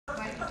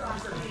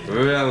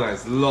Real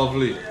nice,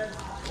 lovely.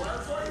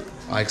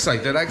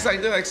 Excited. By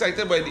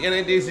the end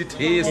of the day, it's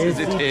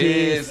the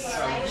taste.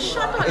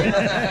 Shut up.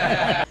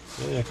 Yeah.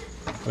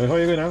 Wait, how are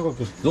you going to cook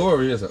it? Don't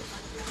worry yourself.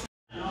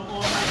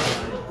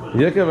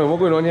 Yeah, Kevin, what's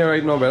going on here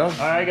right now, brother?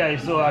 Alright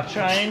guys, so I'm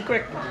trying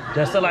quick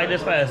just to light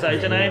this fireside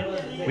tonight.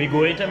 We're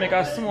going to make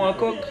a small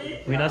cook.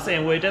 We're not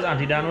saying what it is.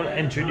 Auntie Dan will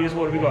introduce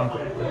what we're going to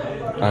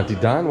cook. Auntie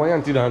Dan? Why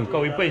Auntie Dan?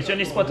 Because we put you on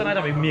the spot tonight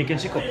and we're making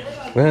she cook.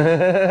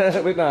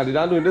 Wait, now, Auntie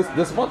Dan doing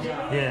this spot?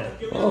 Yeah.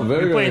 Oh,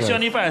 very good. We put you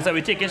on the fireside,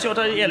 we're taking she out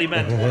of the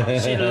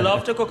element. She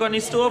loves to cook on the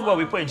stove, but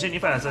we put you on the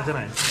fireside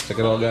tonight. Check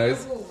it out,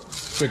 guys.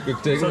 Quick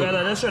thing. So guys,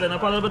 I just shredded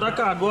up a little bit of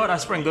cardboard, I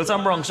sprinkled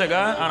some brown sugar,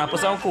 and I put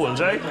some coals,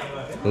 right?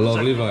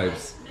 Lovely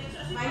vibes.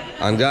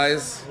 And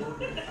guys,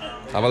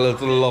 have a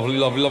little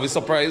lovely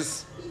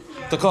surprise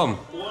to come.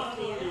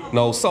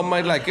 Now, some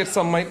might like it,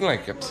 some might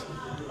like it.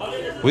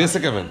 What do you say,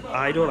 Kevin?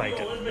 I don't like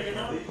it.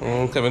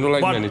 Kevin don't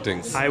like But many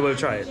things. I will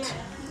try it.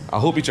 I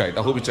hope he tried.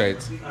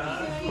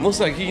 Most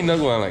likely he's not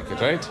going to like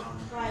it, right?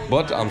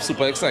 But I'm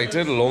super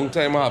excited. Long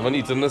time I haven't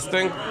eaten this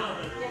thing.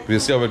 We'll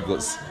see how it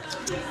goes.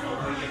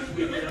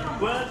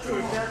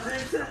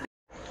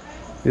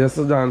 Yes,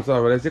 so Dan,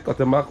 so let's cut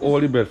him back all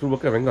the breadfruit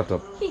what Kevin got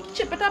up. He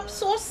chip it up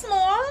so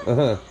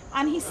small,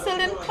 and he still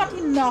didn't cut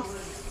enough.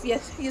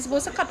 Yes, he's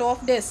supposed to cut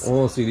off this.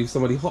 Oh, so you leave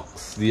some of the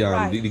hocks,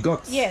 the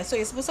guts. Yeah, so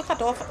you're supposed to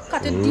cut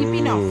it deep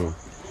enough.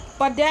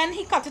 But then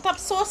he cut it up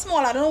so small.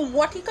 I don't know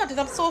what he cut it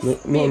up so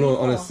big. No,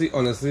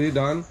 honestly,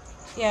 Dan.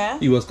 Yeah.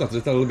 He was cutting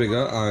it a little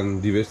bigger,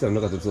 and Divesh said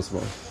not cut it so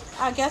small.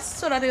 I guess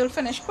so that it will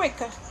finish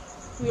quicker.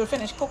 We will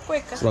finish cook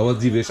quicker. So that was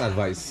Divesh's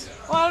advice.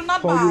 Well,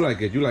 not How bad. do you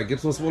like it? You like it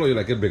so small or you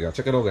like it bigger?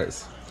 Check it out,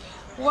 guys.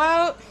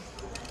 Well,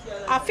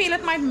 I feel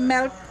it might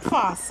melt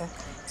faster,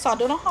 so I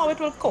don't know how it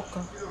will cook.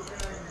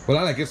 Well,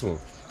 I like it small.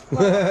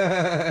 Well,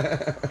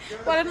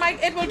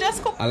 it will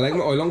just cook. I like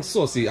my oil long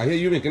saucy. I hear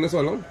you making this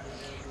oil long.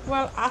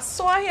 Well, I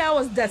saw here I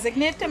was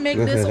designated to make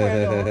this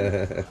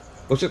oil.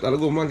 Oh shit, I'll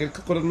go man get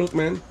coconut milk,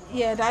 man.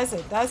 Yeah, that's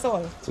it. That's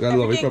all. So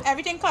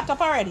Everything cut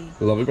up already.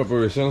 Lovely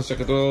preparations.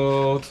 Check it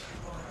out.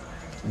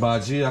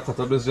 Bhaji, I cut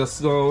up this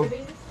just now.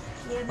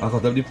 I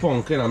cut up the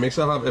pumpkin. I make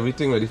sure I have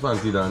everything ready for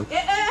Auntie Dan.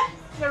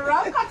 You're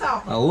wrong cut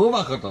up. I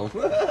over cut up.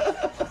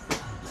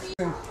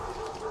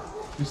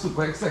 You're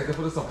super excited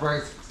for the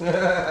surprise.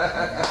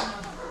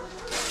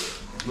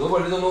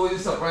 Nobody don't know what the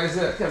surprise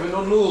is. Kevin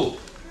don't know.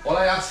 All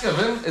I ask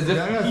Kevin is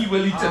if he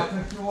will eat it.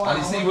 And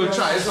he say he will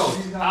try it out.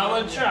 I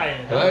will try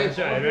it. Right?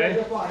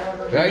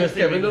 Right? Because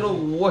Kevin don't know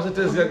what it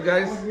is yet,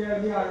 guys.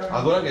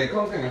 I'm gonna get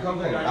come thing.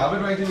 I have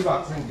it right in the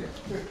back thing here.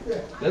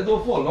 Let's go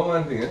for a long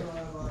one thing, eh?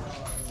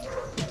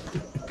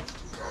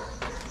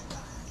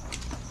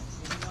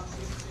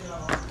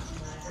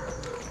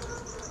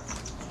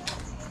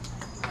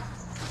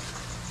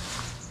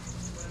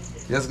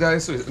 Yes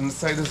guys, so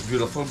inside this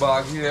beautiful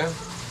bag here,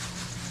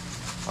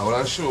 I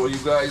want to show you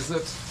guys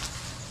it.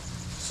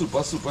 Super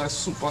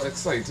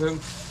exciting.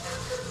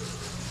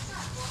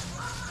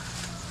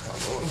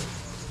 Come on.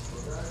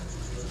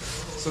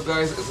 So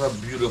guys, it's a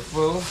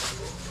beautiful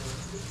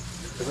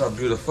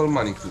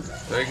Manicou,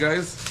 right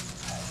guys?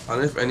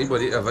 And if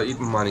anybody ever eat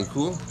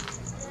Manicou,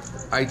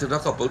 I eat it a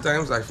couple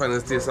times, I find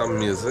it tastes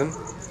amazing.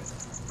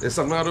 It's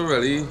something I don't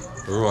really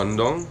run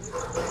down,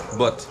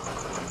 but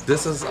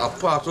this is a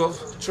part of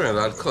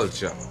Trinidad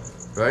culture,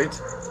 right?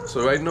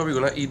 So right now we're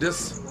gonna eat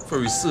this for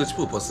research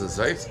purposes,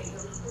 right?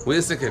 Wait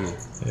a second,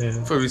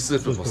 yeah. For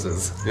research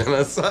purposes. You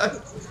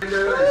understand?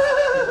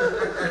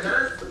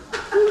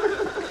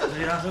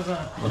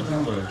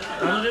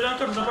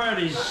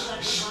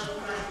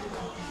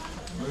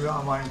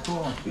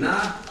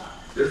 Nah,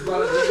 this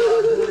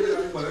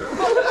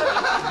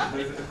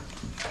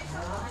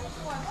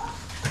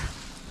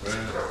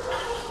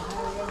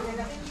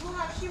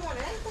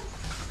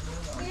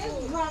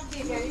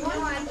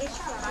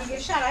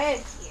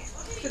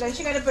So then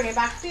she got to bring it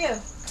back to you.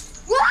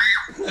 What?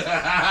 What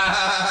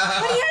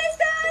do you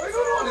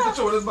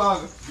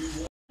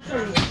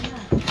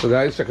understand? So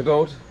guys, check it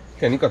out.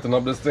 Kenny cutting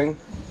up this thing.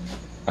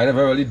 I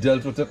never really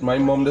dealt with it. My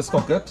mom just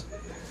cook it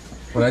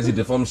when I did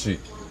it from she.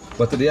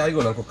 But today I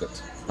gonna cook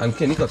it. And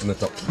Kenny cutting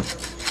it up.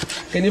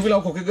 Can you feel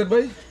how cook it good,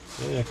 boy?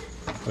 Yeah.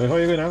 Wait, how are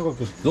you going to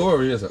cook it? Don't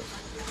worry yourself.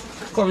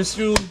 Curry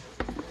stew.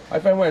 I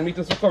find wine meat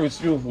is for curry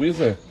stew. What do you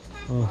say?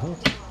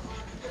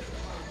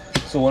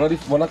 So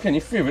one of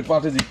Kenny's favorite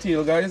part is the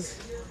tail, guys.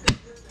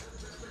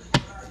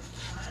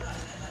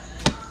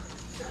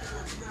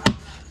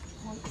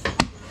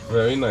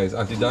 Very nice.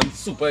 Auntie Dan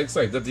super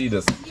excited to eat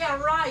this. Yeah,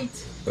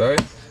 right.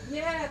 Right?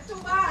 Yeah, too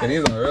bad.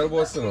 Kenny's a real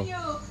boss, you know.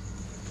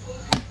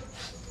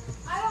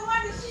 I don't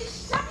want to see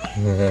shut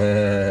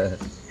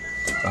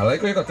I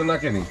like how you cutting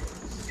that, Kenny.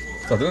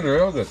 Cutting it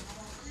real good.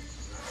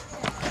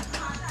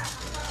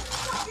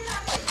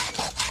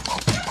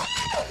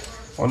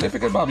 I wonder if you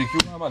can barbecue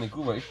now,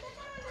 Manicou, right?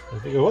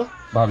 You what?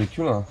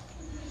 Barbecue now.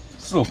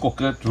 Slow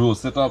cook it,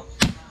 roast it up.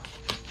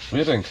 What do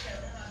you think?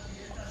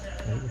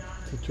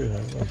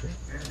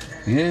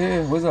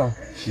 Yeah, what's that?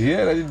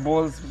 Yeah, that did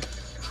balls.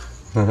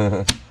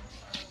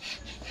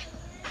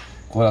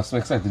 Well, I'm so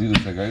excited to do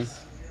this, guys.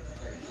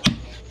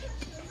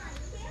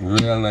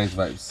 Real nice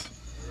vibes.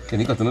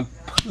 Kenny cutting it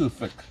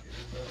perfect.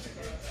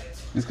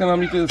 This kind of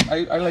meat is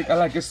I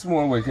like it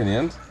small way, Kenny,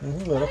 and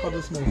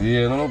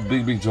yeah, no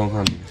big junk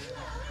on it.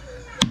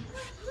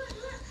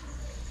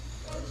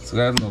 So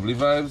guys, lovely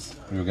vibes.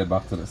 We'll get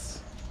back to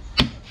this.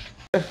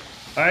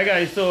 Alright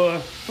guys, so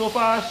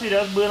far she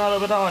just burn a little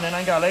bit of onion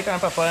and garlic and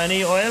pepper and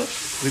the oil.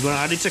 We're gonna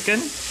add the chicken.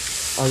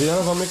 Are we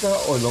gonna make a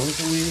oil long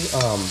we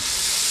on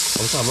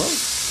camera?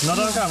 Not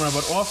on camera,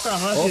 but off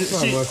camera.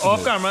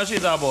 Off camera,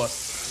 she's our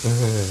boss.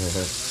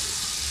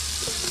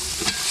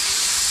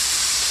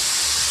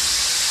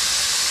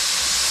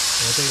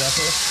 Take that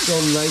first. So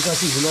nice as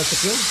season that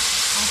chicken.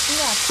 I see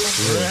that.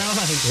 Real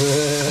nice.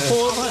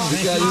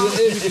 Yeah, you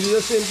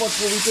the same pot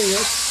for everything,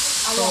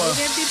 yes? I want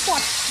to get the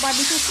pot, but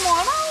it's too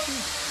small now.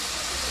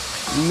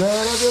 No,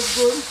 that's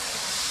good.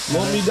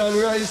 Mommy done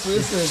rice,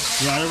 listen.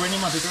 Yeah, I already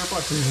made it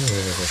pot.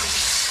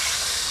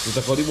 With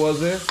the curry balls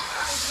there.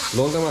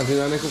 Long time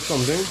until I cook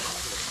something.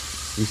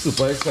 We're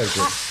super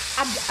excited.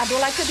 I don't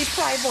like to deep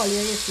fry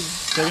volume, you see.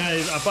 So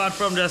guys, apart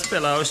from just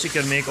pillau, she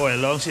can make oil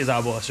long. She's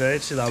our boss,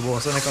 right? She's our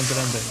boss when it comes to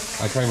them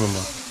things. I can't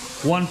remember.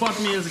 One pot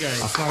meals,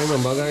 guys. I can't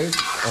remember, guys.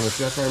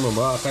 Honestly, I can't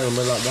remember. I can't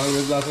remember that. That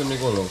was last time I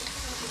make oil long.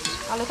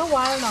 A little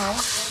while now.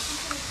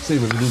 So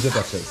you maybe lose your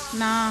touches.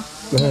 Nah.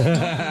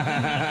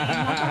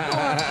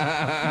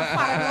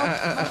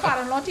 My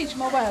father-in-law teach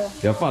me well.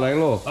 Your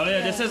father-in-law? Oh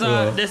yeah,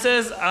 this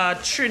is a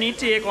Trini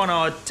take on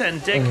our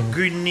authentic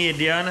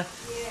Grenadian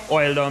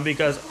oil down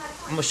because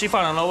she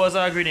father-in-law was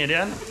a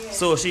Grenadian,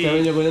 so she.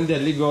 Kevin, you're going in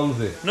deadly gongs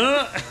there.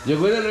 No. You're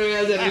going in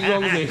real deadly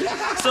gongs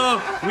there.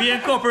 So we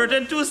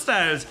incorporated two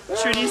styles: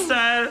 Trini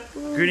style,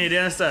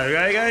 Grenadian style,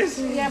 right, guys?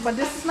 Yeah, but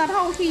this is not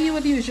how he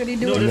would usually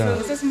do it.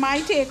 This is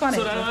my take on it.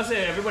 So that's what I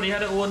say. Everybody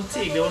had their own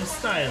take, their own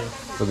style.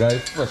 So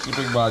guys, freshly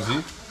picked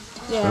bhaji.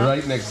 Yeah.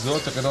 Right next door,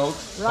 check it out.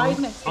 Right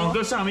next door.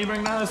 Uncle Sammy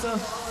bring that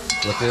herself.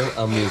 Looking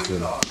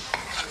amazing.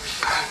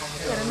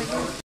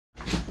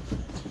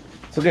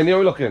 So Kenny, how are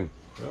we looking?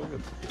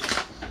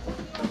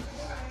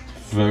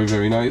 Very,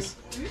 very nice.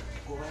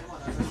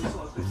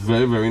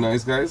 Very, very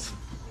nice, guys.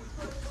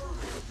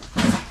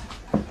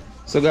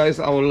 So guys,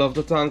 I would love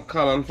to thank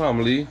Callan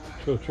family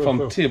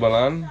from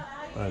Tableland.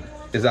 Right.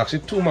 It's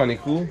actually 2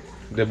 Manicou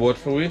they bought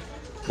for me.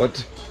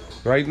 But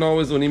right now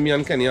it's only me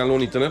and Kenny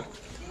alone eating it.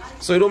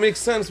 So it don't make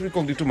sense we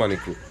cook the 2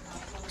 Manicou.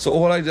 So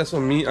all I just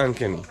for me and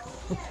Kenny.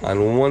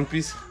 And 1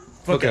 piece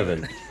for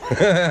Kevin.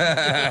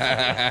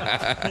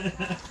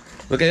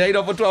 Okay, you eat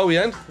up for 12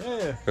 end?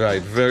 Yeah.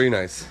 Right, very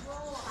nice.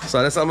 So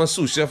let's have my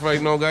sous chef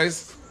right now,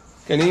 guys.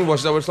 Can you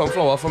wash that with some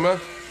flour for me?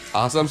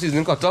 I have some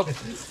seasoning cut up.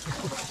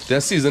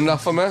 Just season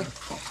that for me. And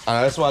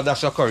that's why I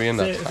dash your curry in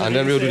that. And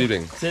then we'll do the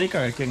thing. Say the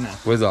curry king now.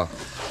 Where's that?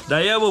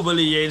 That here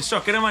bubbly, you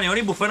instructed him and you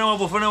only buffing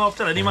him up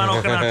till the man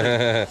not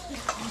can.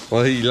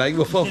 Well, he like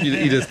before.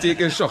 He just take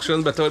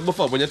instructions better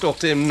before when you talk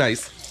to him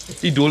nice.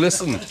 He do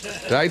listen.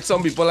 Right?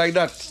 Some people like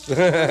that.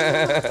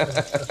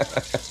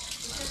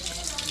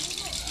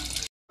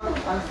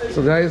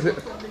 So guys,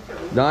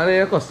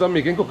 Dana custom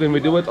making cooking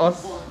video with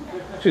us.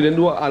 She didn't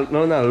do it a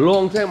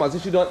long time. I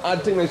said she don't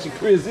add things like she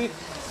crazy.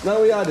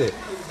 Now we are there.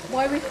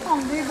 Boy, we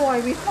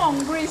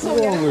hungry, so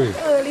We're hungry.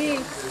 Early.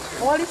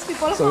 All these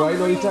people are So right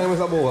now hungry. the time is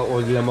about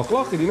 11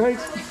 o'clock in the night.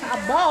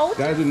 About?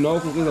 Guys, we now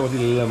cooking about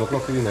 11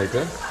 o'clock in the night,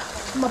 eh?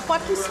 My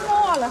pot is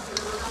small.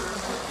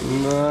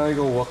 Nah, you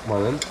go walk,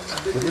 man.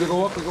 If you go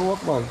walk,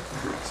 man. I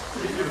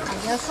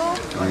guess so.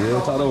 Yeah,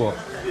 it's hard to walk.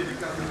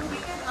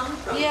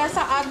 Yes, I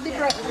add the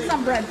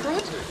some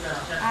breadfruit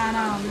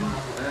and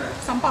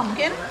some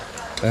pumpkin.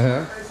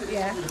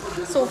 Yeah,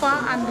 so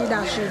far and the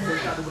dashing.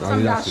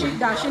 Some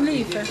dashing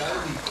leaf. This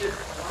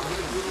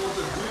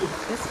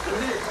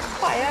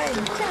fire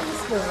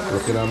intense though.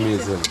 Looking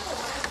amazing.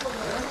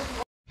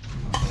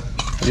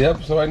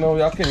 Yep, so right now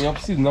we are cleaning up,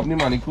 seasoning up the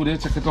Manicou there.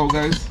 Check it out,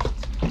 guys.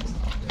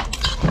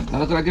 Now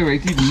look like a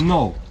right eat.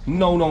 No.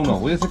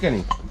 Where's the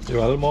Kenny? You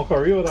want a little more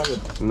curry or that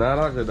good?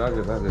 Nah, that's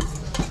good.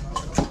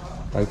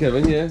 And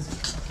Kevin here,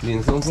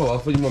 getting some flour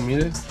for your mommy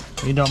there.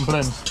 The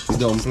dumpling. The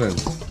dumpling.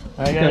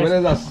 Right, Kevin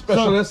is a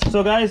specialist.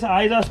 So guys,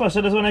 I is a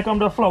specialist when it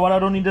comes to flour. I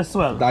don't need the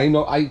swell. I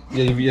know,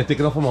 you're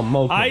taking off from my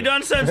mouth. I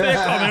don't sense it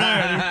coming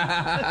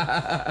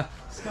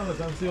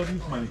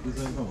already.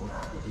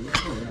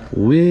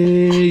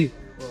 Wait.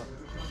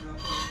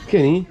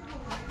 Kenny,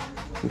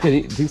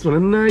 things smell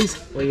nice.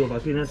 What you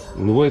about peanuts?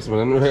 No, it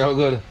smells real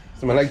good.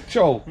 Smell like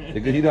chow.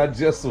 You can eat that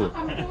just so.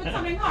 I'm doing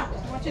something hot.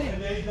 Watch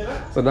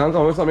it. So now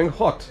come with something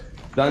hot.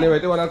 Danny,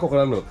 right, you want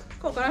coconut milk?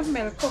 Coconut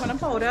milk, coconut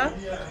powder,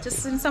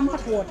 just in some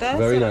hot water.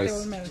 Very so nice. They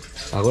will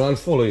melt. I'm going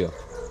to follow you.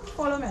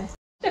 Follow me.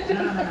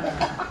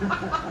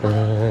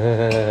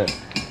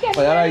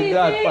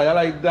 Fire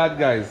like that,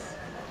 guys.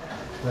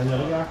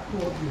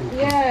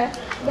 Yeah,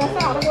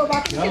 that's how I go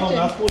back to the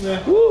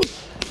kitchen. Woo.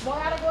 Boy,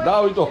 I go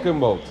Now we're talking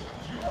about.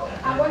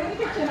 I'm going in the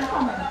kitchen and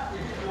coming.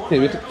 Okay,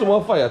 we take two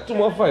more fire.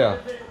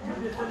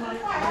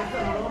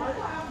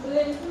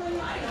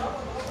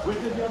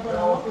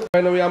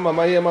 Right now we have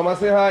Mama here. Mama,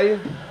 say hi.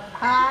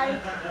 Hi.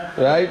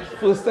 Right,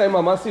 first time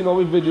Mama seen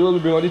our videos, we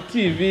bring on the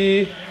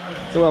TV.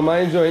 So Mama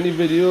enjoying the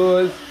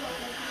videos.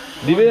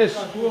 Divesh,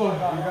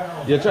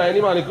 you try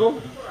any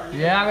Manicou?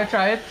 Yeah, I'm gonna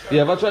try it. You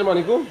ever tried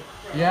Manicou?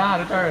 Yeah, I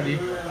had it already.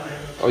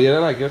 Oh, you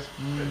don't like it?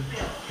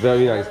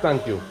 Very nice,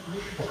 thank you.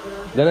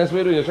 The next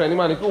way, do you try any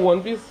Manicou?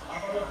 One piece?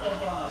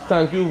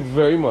 Thank you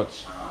very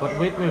much. But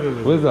wait.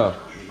 What's that?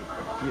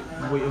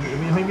 What do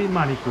you mean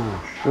Manicou?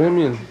 What do you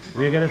mean?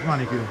 Where you get this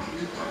Manicou?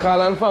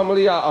 Carl and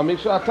family, I'll make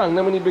sure I thank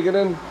them in the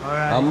beginning.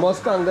 Alright. I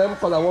must thank them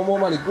because I want more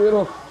Manicou, you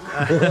know.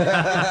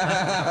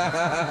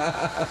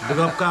 Big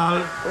up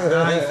Carl.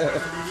 Nice.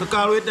 So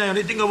Carl, wait now, you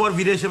only think about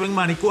video shipping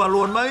Manicou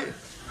alone, mate?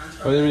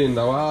 What do you mean?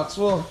 Now I ask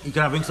for? You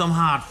can bring some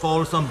hard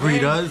fall, some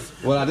breeders.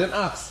 Well, I didn't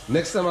ask.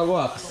 Next time I go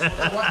ask. What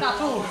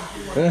tattoo?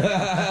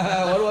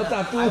 What about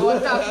tattoo? I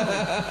want tattoo.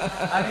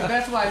 And the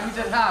best one we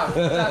just have.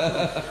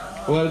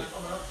 Tattoo. Well,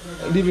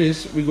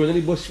 Divesh, we're going to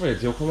the bush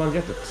fight. You come and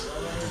get it.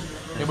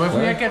 Yeah, but if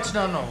we catch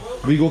now, no.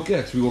 We go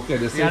catch. They We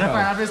say gotta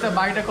find out where's the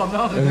bite to come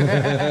down.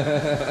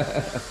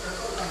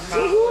 So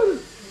good.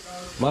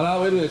 Mala,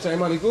 where do you try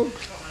Manicou?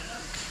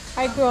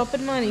 I grew up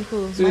in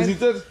Manicou. So is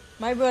it?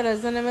 My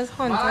brother's name is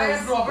Hunters. I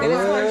didn't grow up It in is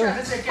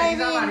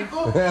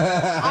Manicou.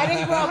 I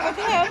didn't grow up with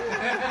him.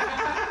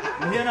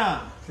 Here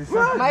now.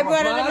 My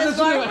brother name is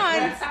Gordon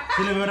Hunt.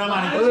 She live with a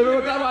Manicou. Oh,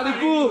 they got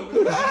Manicou.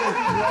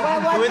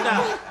 Wait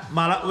now.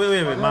 Mala,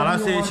 wait. Mala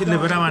say she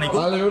live with a Manicou.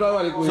 I live with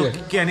Manicou, So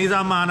yeah. Kenny's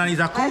a man and he's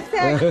a I cook.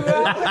 said I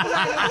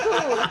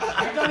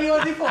grew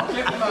up with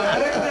Manicou.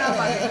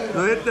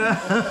 Wait now.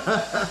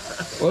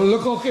 Well,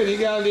 look how Kenny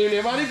got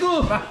named Manicou.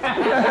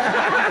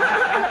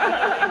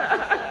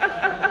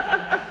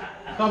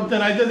 Come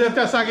tonight, just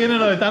a second,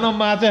 no, it's not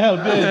much help.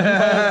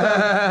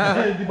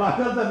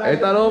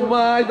 Esta no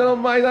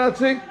mais,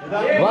 that's it.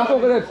 What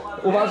coconut?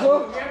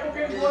 Ubaso?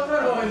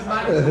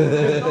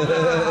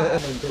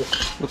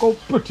 Look how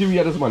pretty we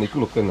are this Manicou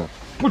looking now.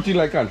 Pretty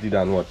like Auntie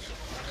Dan, watch.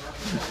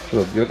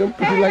 Look, you're looking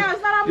pretty like...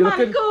 You're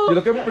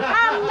looking pretty...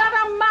 I'm not a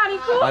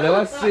Manicou. I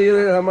never say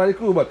a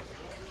Manicou, but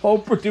how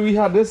pretty we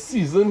had this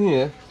season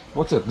here.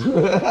 Watch it.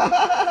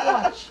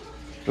 Watch.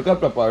 Look at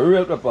pepper,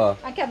 real pepper.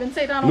 And Kevin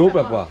said that No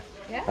pepper.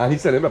 Yeah? And he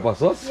said pepper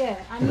sauce? Yeah.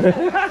 And he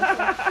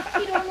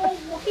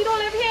don't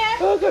live here.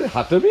 Oh God, it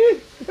had to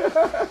be.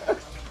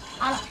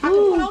 And I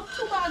took out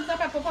 2 bags of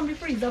pepper from the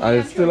freezer. And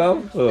it still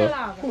have? Still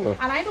have. And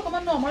I took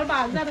out normal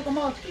bags. I took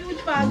out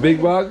huge bags.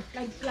 Big bag?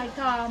 Like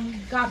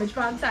garbage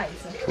bag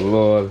size.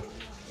 Lord.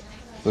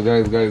 So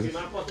guys.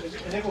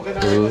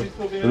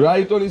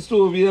 Right on the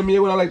stove here, me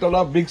when I like to have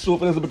that big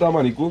soap and there's a bit of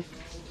Manicou.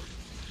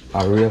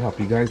 I'm real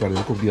happy guys, I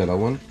didn't cook the other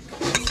one.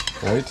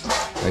 Right?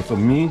 Like for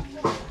me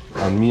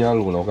and me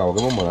alone. Okay, I'll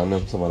give my mother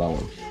and some of that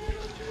one.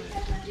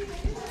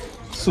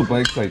 Super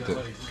excited.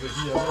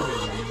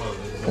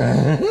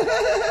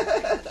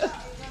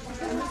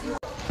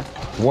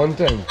 One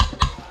thing.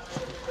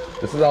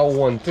 This is our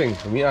one thing.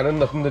 Me adding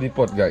nothing to the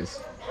pot, guys.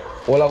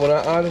 All I'm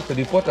gonna add to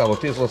the pot, I will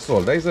taste for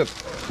salt. That is it.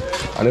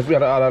 And if we had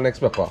to add our next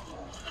pepper.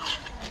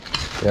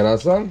 You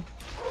understand?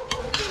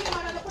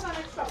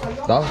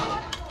 That,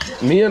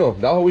 me, you know,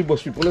 that's how we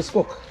bush people is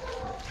cook.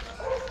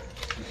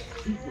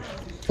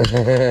 When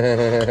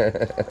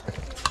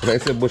I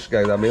say bush,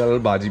 guys, I mean a little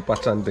baji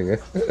pachan thing.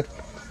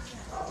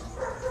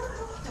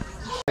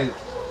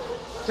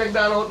 Check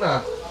that out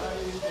now.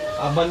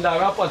 A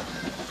bandara pot.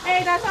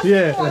 Hey, that's a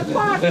Yeah. small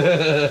pot.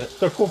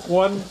 To cook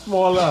one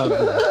small lad.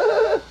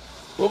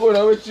 What going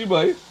on with you,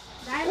 boy?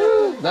 I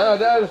know.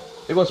 Dad,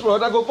 you go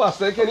spread that go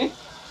pasta, Kenny?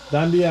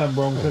 Dandy and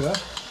brown sugar.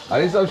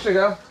 I need some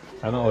sugar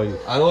And oil.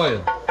 and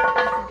oil.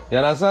 You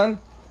understand?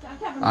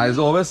 I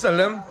always tell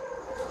them,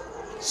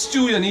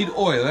 stew you need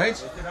oil,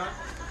 right?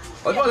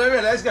 But what I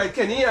realize, guys,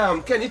 Kenny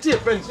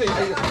tape and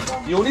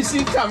you only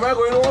see camera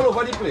going all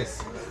over the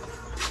place.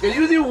 Can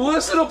you do the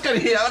worst look at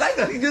here? I like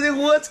that. You do the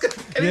worst.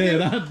 Yeah,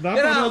 that's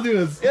what I'll do.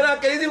 You know,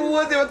 can you do the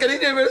worst? Can you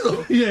do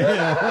it?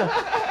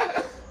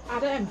 Yeah.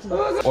 Add empty.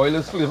 Oil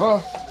is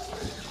flavor.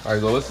 I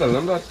always tell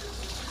them that.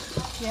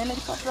 Yeah, let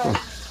it cut right.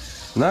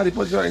 Nah, they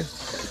put dry.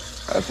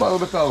 I put a little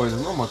bit of oil,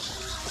 not much.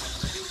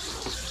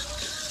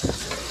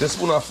 This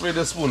spoon, afraid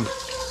this spoon.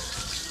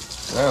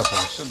 Yeah, so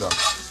shit down.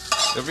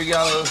 Every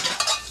girl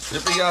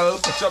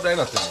push up there,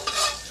 nothing.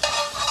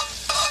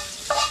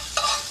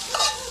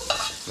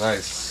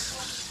 Nice.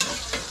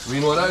 We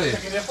know that is.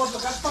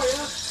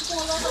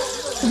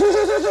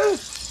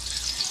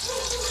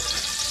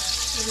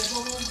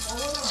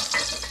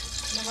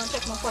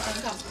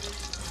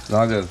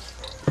 Not good.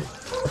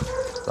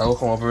 That will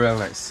come up real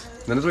nice.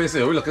 Then that's what you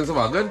say, are we looking so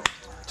good?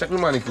 Check my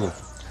Manicou.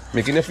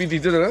 Making your feet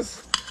eated,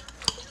 us?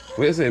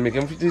 What you say,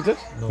 making feet eated?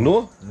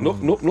 No?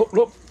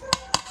 Nope.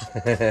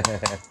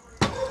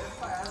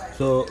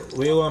 So,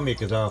 what you want to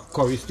make? Is a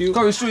curry stew?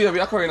 Curry stew, yeah, we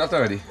are currying that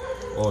already.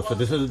 Oh, so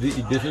this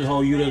is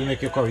how you just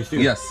make your curry stew?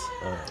 Yes.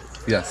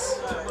 Yes.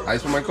 I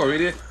just put my curry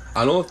there.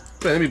 I know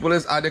plenty of people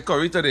just add the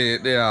curry to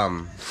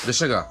the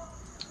sugar.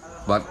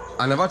 But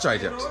I never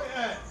tried it.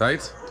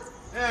 Right?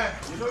 Yeah,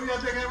 you know what you're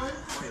taking, man?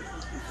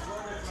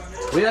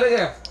 We gotta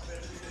get.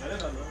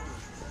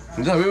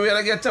 We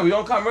gotta get we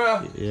on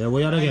camera. Yeah, what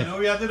you gotta You get? know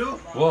what we have to do?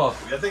 What?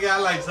 We have to get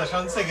a live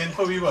session singing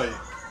for we, boy.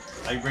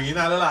 Like bringing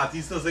a little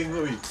artist to sing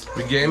for we.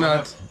 We getting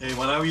that. Yeah,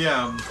 when we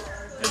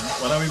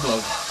What are we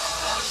vlog?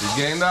 We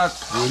getting that.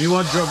 You only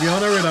want drop, you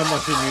want to read that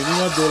machine. You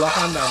only want dollar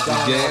and that.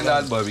 We getting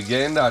that, boy. We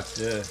getting that.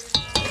 Yeah.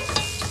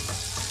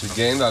 We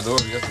getting that. Don't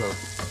worry yourself.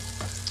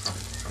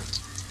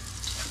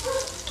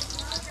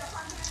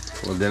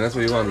 Well, then that's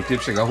what you want. We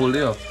keep shaking whole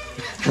day up.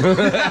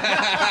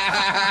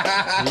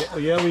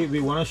 Yeah, we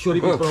want to show the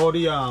people how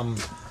the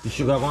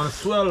sugar gonna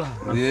swell and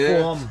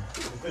form.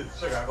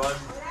 Sugar gone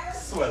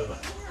swell.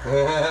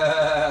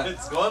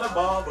 It's gonna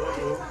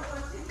bubble.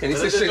 Can you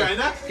say sugar?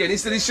 Can you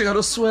say the sugar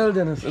to swell,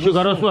 Dennis?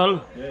 Sugar to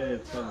swell? Yeah,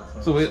 it's swell.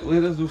 So wait,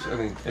 let's do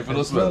something. If it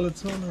don't swell.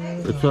 It's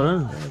swelling. It's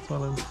swelling? Yeah, it's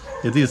swelling.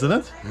 It is, isn't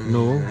it?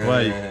 No.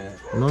 Why?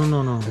 No.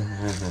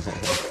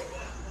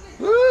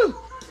 Woo!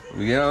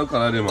 We get all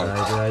color there, man.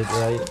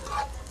 Right.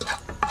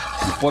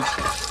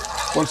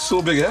 Pot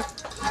so big, eh?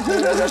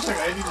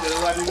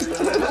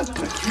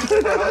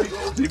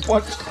 The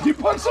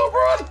pot so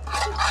broad.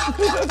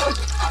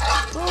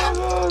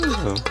 Oh,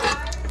 God.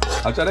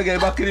 I'm trying to get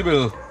back in the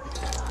bill.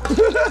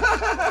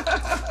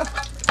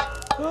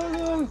 Oh,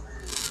 God.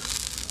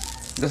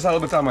 Just a little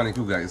bit of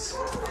Manicou, guys.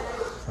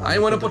 I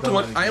ain't want to put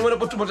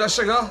too much of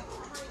sugar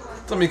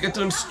to make it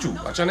turn stew.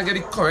 I'm trying to get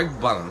the correct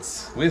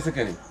balance. Wait a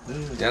second.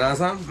 You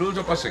understand? Don't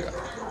drop of sugar.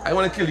 I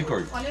want to kill the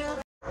curry.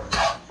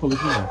 Pull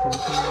it in.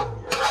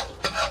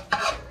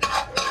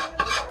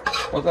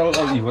 What are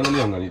all even on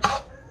the underneath?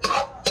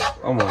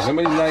 Come on, let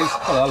me nice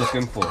color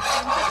looking for.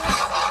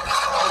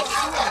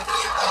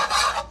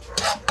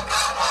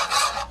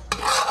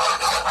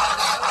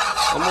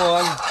 Come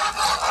on.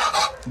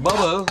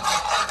 Bubble.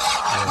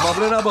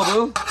 Bubble in a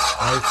bubble.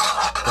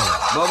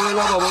 Bubble in a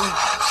bubble.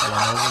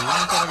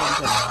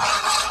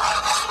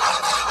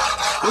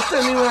 Just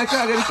tell me when I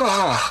can't get the color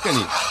now,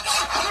 Kenny.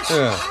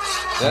 Yeah.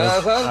 I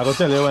go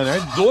tell you when,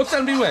 right? Don't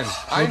tell me when.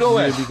 I know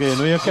when. Because you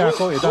know you can't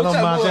go. It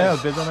doesn't matter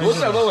help. Don't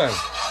tell me when.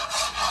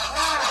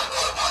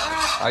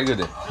 I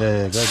get it.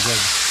 Yeah, good.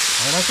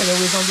 I'm not going to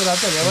wait until I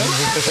tell you when.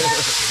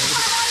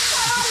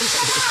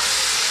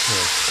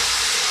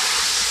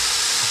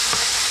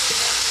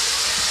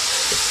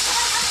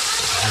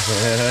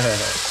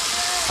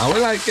 I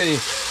will like Kenny.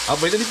 I'll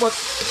wait the pot.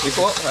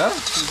 Because, huh?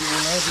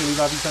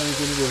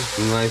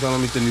 Nice, I'm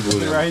going to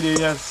do it. Right here,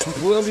 yes.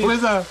 What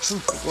is that?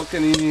 What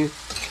can you need?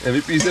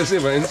 Every piece is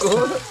different.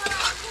 So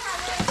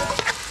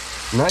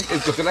nice.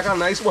 It's looking like a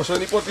nice wash on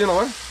the pot, you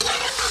know,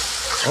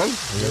 huh?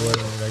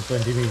 Like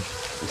 20 minutes.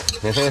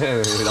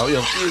 Now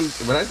you feel.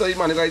 When I tell you,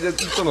 man, I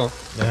just eat some.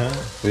 Yeah.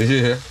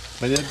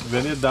 When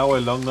you're that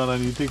well long done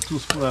and you take 2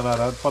 spoons and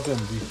that pot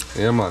empty.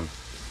 Yeah, man.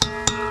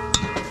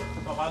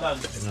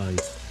 Nice.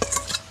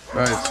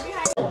 Right.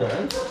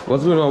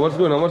 What's going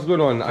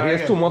on? I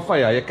hear too much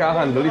fire. You can't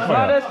handle the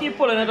fire. Just keep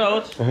pulling it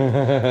out.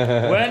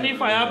 When the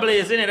fire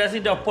blazing, it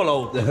doesn't just pull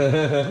out.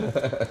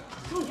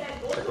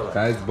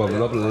 Guys,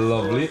 bubble up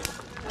lovely.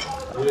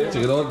 Check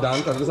it out,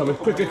 Dan. Can I do something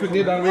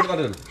quickly, Dan? Wait,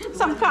 Adam.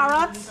 Some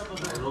carrots.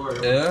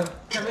 Yeah?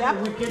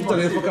 Yep. You tell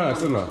me for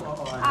carrots, no?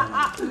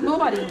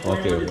 Nobody.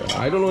 Okay.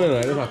 I don't know,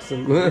 I just asked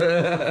him.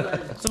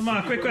 So,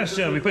 man, quick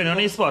question. We put it on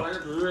the spot.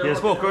 You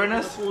spoke,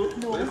 Ernest?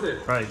 No.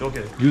 Right,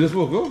 okay. You just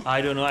spoke, no?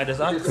 I don't know, I just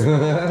asked.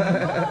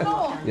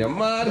 No. You're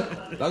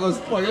mad. That was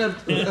spoil it.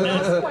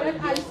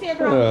 I say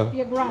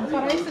your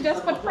grandfather used to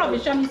just put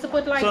provision. He used to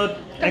put like... So,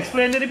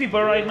 explain to the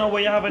people right now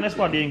what you have in the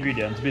spot, the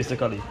ingredients,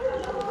 basically.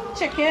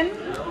 Chicken,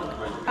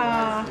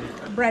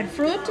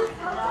 breadfruit,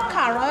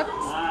 carrots,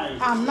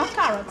 not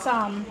carrots,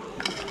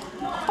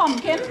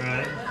 pumpkin,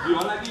 Right.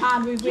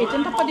 and we're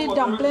waiting to put the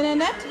dumpling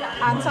in it,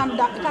 and some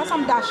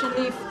dashing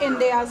leaf in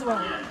there as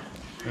well.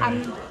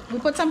 And we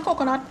put some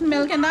coconut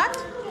milk in that,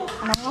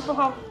 and I'm going to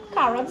have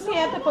carrots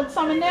here to put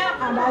some in there,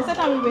 and that's it,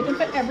 and we're waiting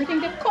for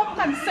everything to cook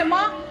and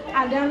simmer,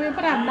 and then we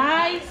put a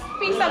nice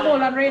piece of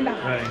golden rain down.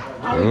 Right.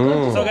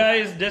 So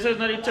guys, this is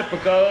not the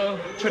typical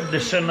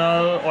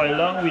traditional oil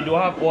long. We do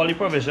have all the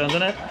provisions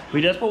in it.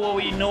 We just put what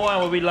we know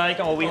and what we like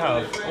and what we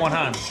have on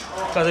hand.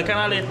 Because it's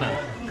kind of late now.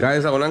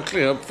 Guys, I want to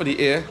clear up for the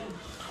air.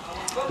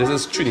 This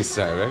is Trini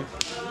style, right?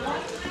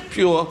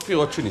 Pure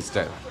Trini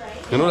style.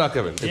 You know that,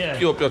 Kevin? It's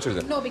pure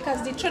Trini. No,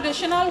 because the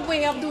traditional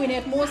way of doing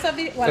it, most of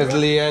the... Well, it's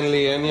laying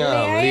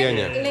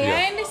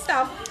the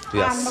stuff.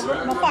 Yes.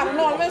 And my father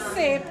always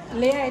say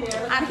lay it,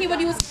 and he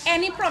would use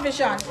any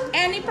provision,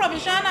 and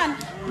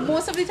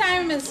most of the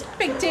time is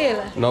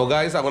pigtail. Now,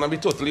 guys, I'm gonna be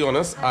totally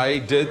honest. I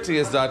did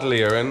taste that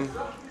layering,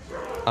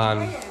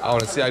 and I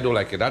wanna say I don't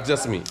like it. That's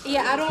just me.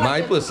 Yeah, I don't My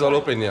like it. personal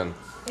opinion.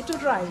 It's too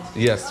dry.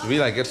 Yes, we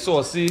like it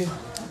saucy,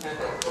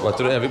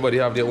 but everybody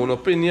have their own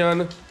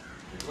opinion.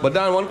 But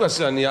then one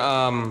question,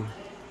 yeah,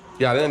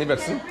 any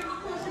medicine?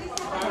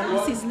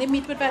 Season the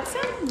meat with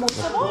vetsin, most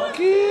of all.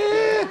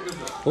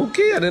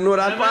 Okay, I didn't know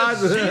that part.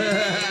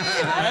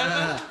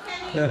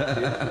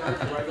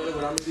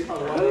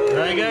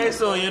 Right guys,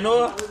 so you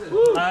know,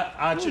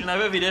 our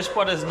Trinidad video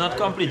spot is not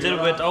completed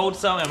without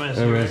some MSG.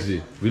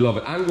 MSG. We love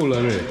it. And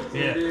golden ray.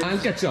 Yeah.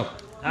 And ketchup.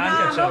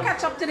 Nah, no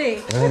ketchup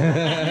today.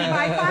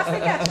 Bypass the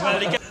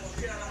ketchup.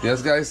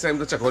 Yes, guys, time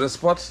to check out the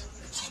spot.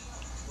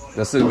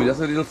 Just a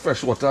little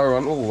fresh water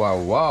run. Oh,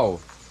 wow.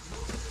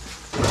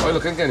 How are you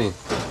looking, Kenny?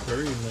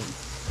 Very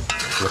nice.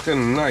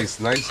 Looking nice,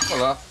 nice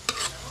color.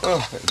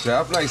 Oh, dry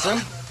up nice, huh?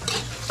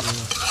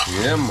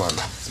 Yeah, man.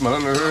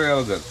 Smelling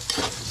real good.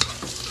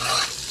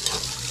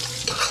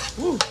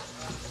 Woo.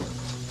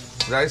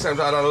 Guys, time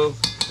to add a little.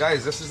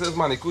 Guys, this is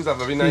Manicou. It's a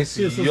very nice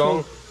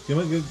young.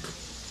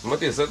 I'm gonna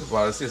taste it.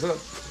 Wow, let's taste it.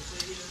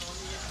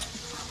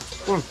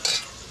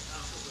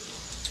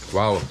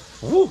 Wow.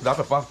 Woo, that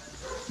pepper.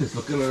 It's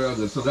looking real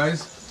good. So,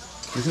 guys,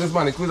 this is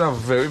Manicou. It's a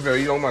very,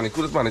 very young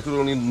Manicou. This Manicou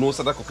don't need no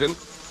sort of cooking.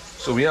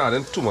 So, we are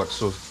adding too much.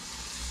 So,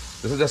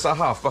 this is just a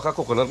half pack of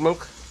coconut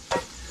milk.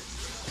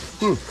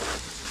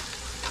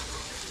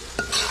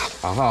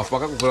 A half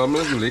pack of coconut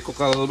milk. You let cook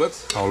a little bit.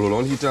 I'll low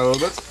down heat a little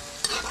bit.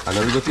 And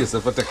then we go taste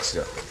it for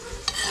texture.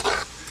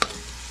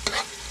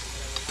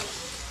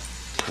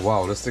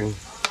 Wow, this thing.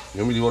 You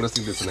don't believe what this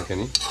thing tastes like,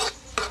 Kenny?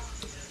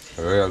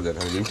 Real good.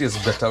 And it tastes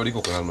better with the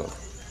coconut milk.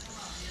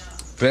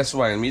 Best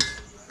wine meat,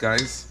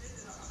 guys.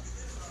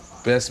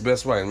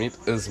 Best wine meat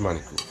is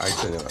Manicou. I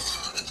tell you that.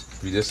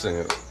 We just tell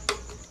you that.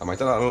 I might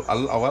add a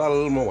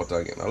little more water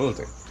again. A little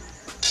thing.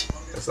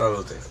 Just a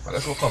little thing. But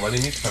let's go cover the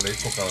meat and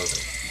let's cook a little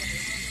thing.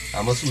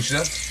 I'm a sous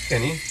chef,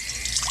 Kenny.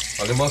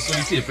 All the muscle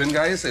be taping,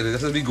 guys. It'll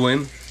just be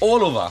going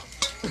all over.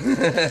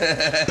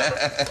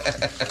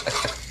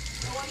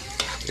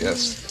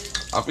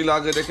 Yes. Happy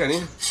lager there,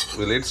 Kenny.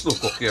 We'll let it slow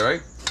cook here,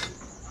 right?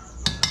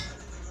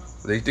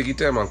 Let it take your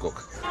time and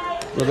cook.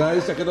 So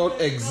guys, check it out.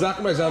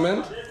 Exact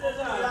measurement.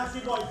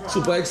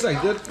 Super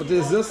excited to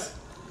taste this.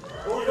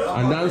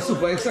 And then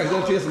super excited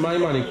to taste my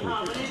Manicou.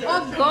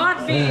 Oh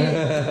God, babe.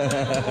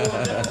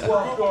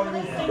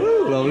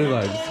 Lovely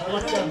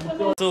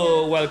vibes.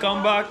 So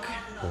welcome back,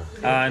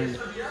 and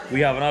we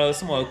have another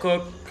small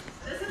cook.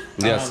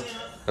 Yes.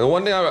 And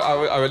one thing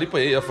I really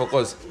put here for,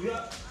 because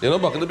you know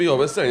back in the day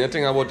always saying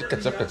anything about the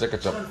ketchup.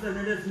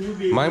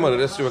 My mother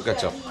is with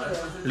ketchup.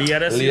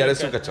 Leah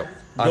is with ketchup.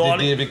 And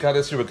David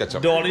is with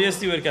ketchup. Dolly is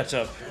with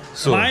ketchup.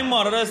 So, my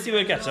mother is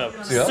with ketchup.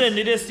 Yeah?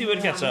 Cindy is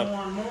with ketchup.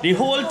 The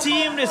whole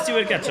team is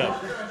with ketchup.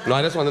 No,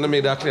 I just wanted to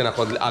make that clear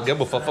because I get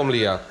buffer from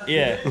Leah.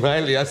 Yeah.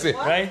 Right, Leah say.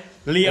 Right?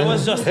 Leah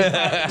was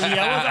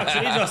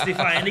actually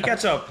justifying the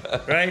ketchup.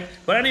 Right?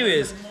 But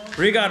anyways,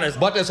 regardless.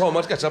 But it's how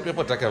much ketchup you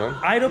put, Kevin?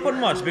 I don't put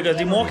much because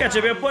the more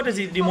ketchup you put,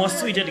 the more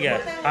sweet it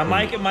gets. And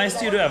my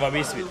stew don't ever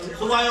be sweet.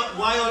 So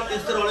why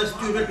is there always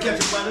stupid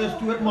ketchup? Why is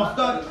stupid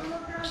mustard?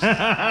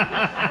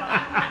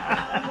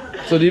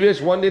 So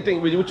Divesh, one day thing,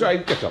 will you try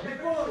ketchup?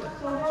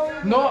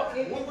 No,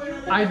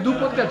 I do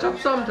put ketchup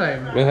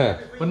sometimes,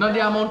 but not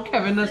the amount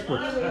Kevin has put.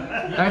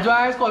 That's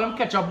why I call him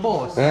ketchup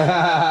boss.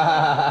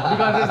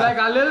 Because it's like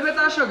a little bit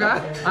of sugar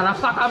and a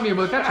pack of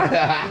maple ketchup.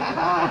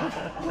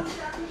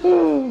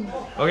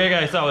 Okay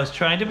guys, so I was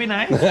trying to be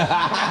nice.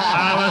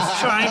 I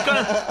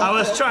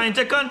was trying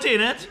to contain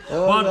it,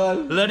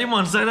 but let the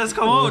monster has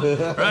come out.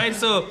 Right?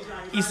 So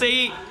you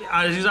say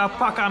I use a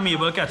pack of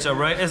maple ketchup,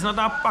 right? It's not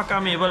a pack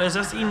of maple, it's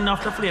just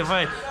enough to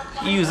flavor it.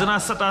 You're using a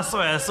set of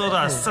soya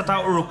soda, set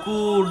of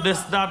uruku,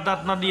 this, that,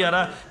 not the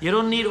other. You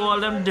don't need all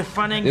them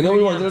different ingredients. You know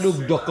we wanted to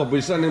do duck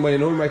competition, but you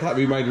know we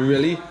might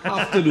really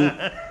have to do.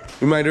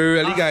 We might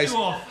really, guys,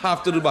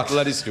 have to do battle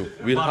of the stew.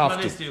 We'll have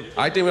to.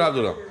 I think we'll have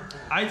to do that.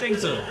 I think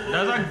so.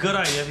 That's a good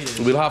idea for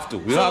you. We'll have to.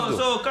 We'll have to.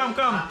 So come.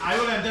 I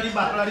will enter the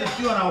battle of the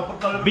stew and I will put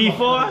color.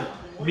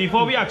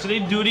 Before we actually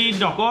do the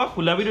duck off,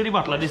 we'll do the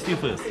battle of the stew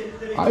first.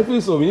 I feel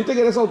so. We need to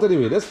get this out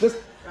anyway. This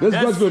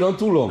guy's going on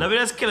too long. Let me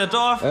just kill it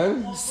off,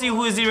 see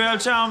who is the real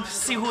champ,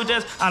 see who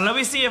just, and let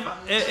me see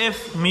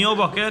if me or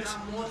Bucket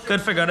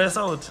could figure this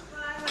out.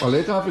 Oh,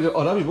 later figure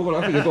other people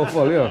gonna figure it out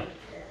for you.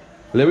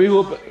 Let me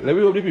hope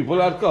the people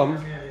that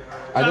come,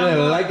 I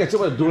don't like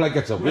ketchup, but do like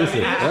ketchup.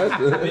 Listen,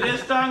 right? We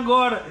just thank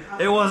God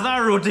it was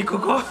not roti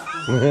cook-off.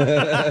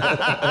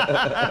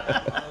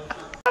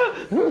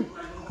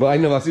 But I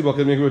never see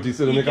Bucket make roti,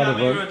 so they make a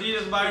difference. Roti,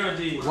 just buy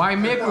roti. Why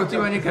make roti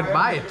when you can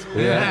buy it?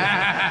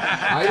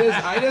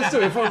 Yeah. I just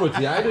do it for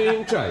roti. I don't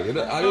even try.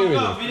 I don't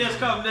even. We just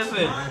come this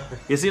way.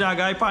 You see that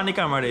guy on the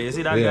camera there? You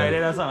see that guy there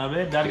that's on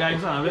it? That guy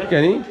is on it?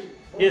 Kenny?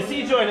 You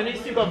see joining the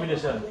stew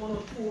competition?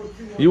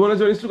 You want to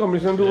join this stew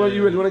competition too?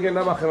 You really want to get in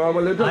the back? I don't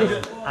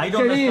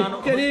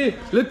understand. Kenny,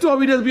 let two of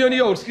you just be on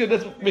the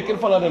outskirts just making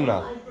fun of them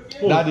now.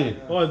 Daddy.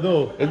 Oh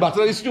no. It's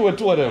battle of the stew with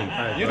two of them.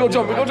 You don't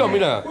jump me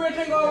now.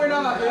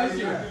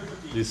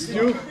 The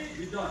stew?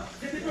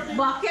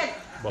 Bucket.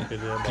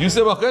 You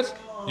say Bucket?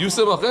 You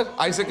say Bucket?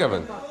 I say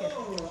Kevin.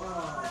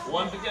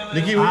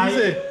 Nikki, what do you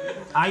say?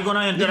 I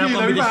gonna enter a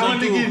competition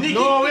too.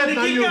 No, wait,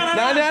 not you.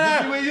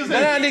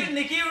 Nah.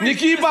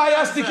 Nikki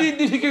bias.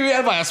 Nikki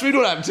real bias. We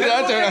do that.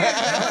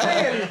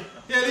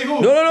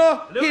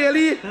 No.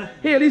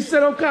 Haley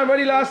said on camera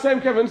the last time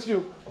Kevin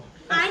stew.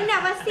 I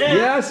never seen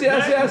Yes.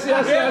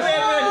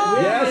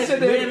 Yes, it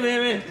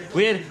did.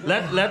 Wait.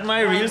 Let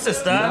my real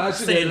sister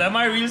say. Let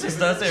my real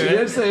sister say. She Right?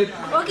 did say it.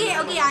 Okay,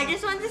 I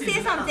just want to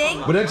say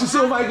something. But then she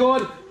said, oh my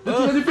God. The I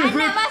never seen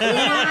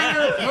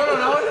that.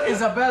 That was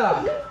Isabella.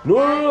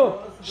 No.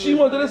 She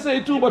wanted to say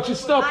it too, but she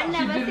stopped. I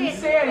never didn't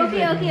said. say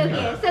anything.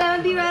 Okay. So let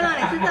me be right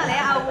honest with you.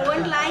 I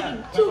won't lie. The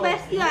two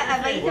best stew I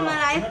ever eaten in my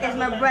life is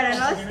my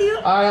brother-in-law stew.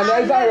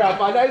 Alright, that's a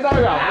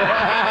wrap.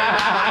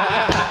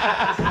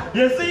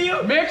 You see you?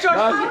 Make sure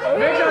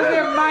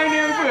say my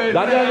name first.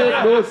 That doesn't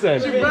make no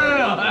sense. Yeah,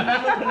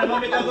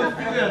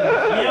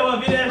 well,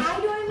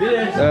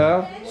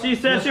 Videsh. She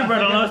said she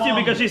brother-in-law stew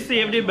because she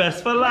saved the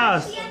best for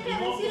last.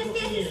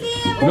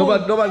 No,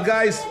 but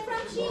guys,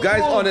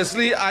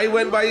 honestly, I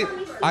went by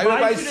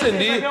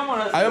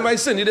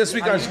Cindy this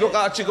week and she cooked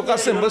a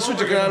simple sweet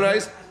chicken and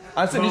rice.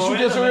 And Cindy's stew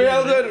is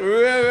real good.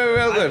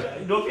 Real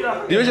good. Don't feel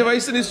that. You ever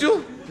eat Cindy's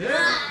stew?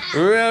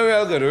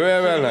 Real good.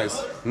 Real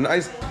nice.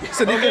 Nice.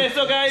 Cindy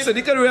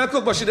can really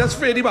cook, but she does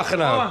fry the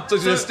bacchanal. So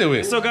she just stay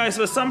away. So guys,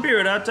 for some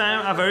period of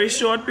time, a very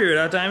short period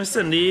of time,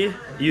 Cindy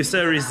used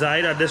to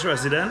reside at this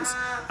residence.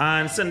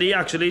 And Cindy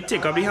actually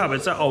take up the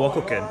habits of our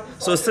cooking.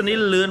 So Cindy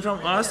learned from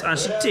us and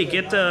she take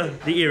it to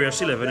the area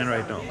she living in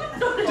right now.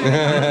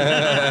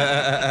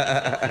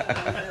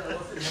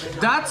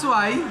 That's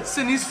why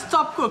Cindy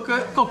stopped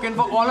cooking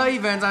for all her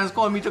events and has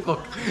called me to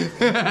cook.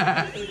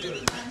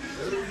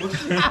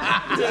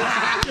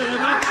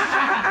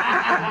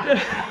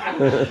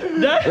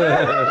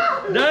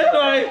 That's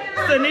why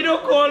Cindy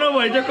don't call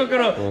nobody to cook it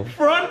up.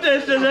 Front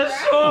is just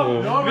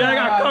show. Be like,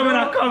 I'm coming.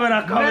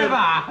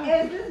 Never.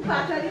 Is this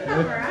butter the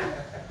camera?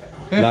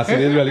 Last thing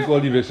is really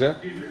cold, Divish, eh?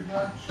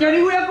 Kenny,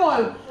 who you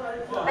call?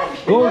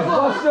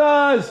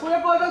 Ghostbusters! Who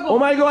you call to Oh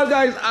my God,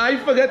 guys, I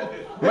forget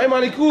my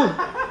Manicou.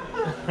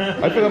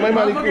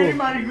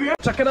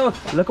 Check it out.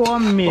 Look how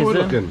amazing. How it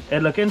looking?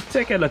 It looking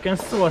thick, it looking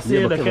saucy,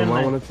 it looking I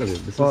nice. want to tell you,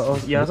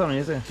 Yeah, something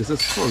you say. this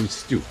is curry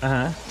stew.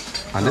 And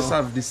this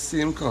have the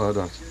same color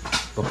that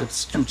bucket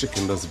stew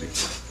chicken does be.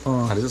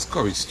 And this is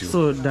curry stew.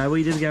 So that way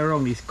you just get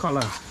around this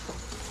color.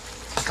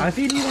 I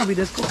feel you want to be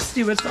just cook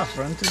stew with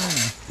saffron too.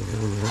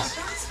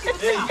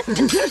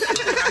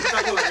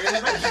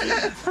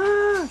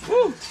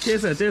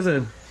 Taste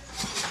it.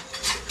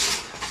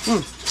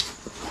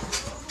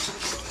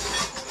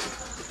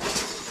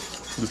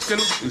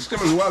 This can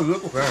be well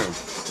look okay.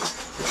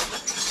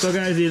 So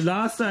guys, the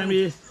last time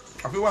we... I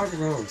feel like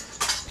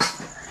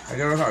I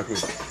get a heart.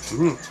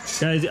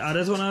 Guys, I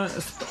just wanna...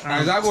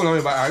 I don't go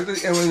now, but I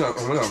think everything on.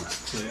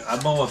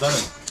 Add more water.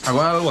 I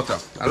want a little water.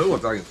 A little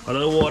water again. A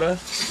little water.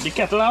 The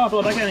kettle out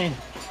water, Kenny.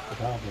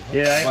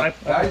 Yeah,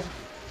 Guys,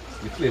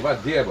 the flavor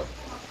there, but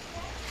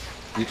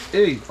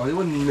I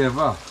would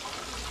never.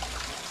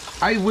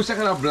 I wish I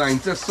could have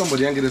blind test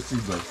somebody and get a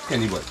seed done.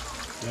 Kenny boy.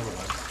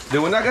 They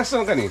will not guess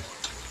some, Kenny.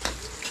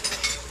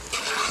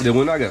 They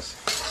will not guess.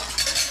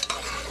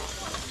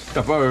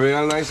 Pepper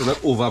very nice and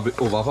not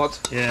over hot.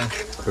 Yeah.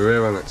 Very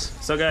nice.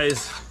 So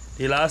guys,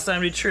 the last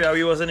time the three of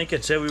we was in the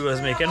kitchen, we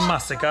was making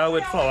massacre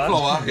with flour.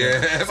 Flour,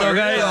 yeah. So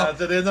guys,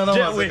 Today's not a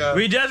massacre.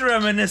 we just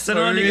reminiscing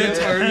on the good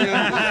time.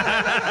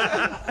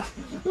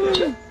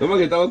 Don't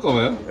forget that one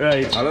cover, eh?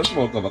 Right. I don't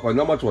small cover, because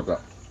not much water.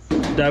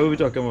 That what we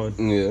talking about.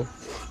 Yeah.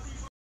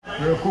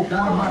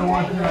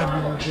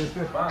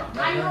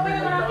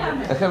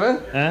 Kevin?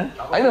 Huh?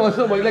 I know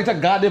somebody likes a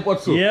garden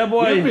pot soup. Yeah,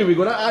 boy. We're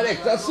gonna add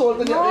extra salt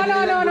in No.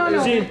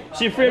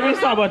 She afraid we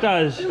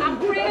sabotage. I'm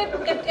afraid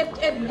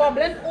it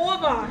bubbling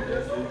over.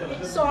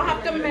 So I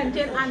have to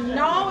maintain. And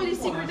now the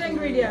secret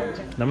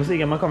ingredient. Let me see,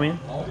 get my come in.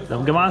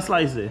 Give me a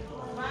slice there.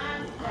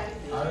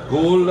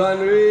 Golden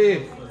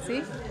Ray.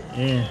 See?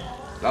 Yeah.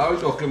 That's what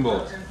we're talking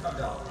about.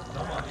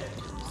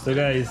 So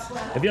guys,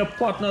 if your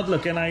pot not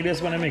looking like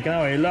this when you're making it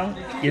very long,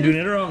 you're doing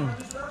it wrong.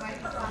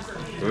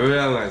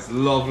 Real nice,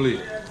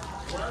 lovely.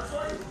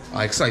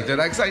 Excited,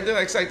 but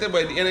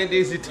at the end of the day,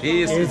 it's the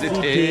taste, it's the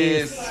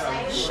taste.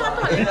 Shut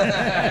up.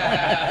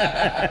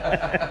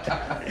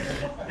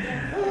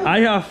 I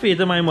have faith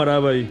in my mother,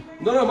 boy.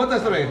 No, but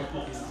that's the way.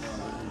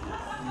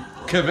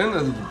 Kevin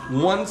has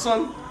one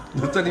son,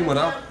 the third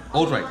mother,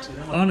 outright.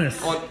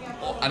 Honest. I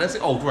didn't say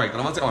outright,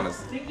 I want to say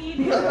honest.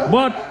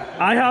 But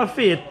I have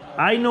faith.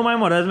 I know my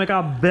mother is make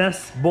our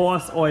best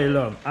boss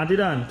oil. Auntie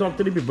Dan, talk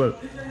to the people.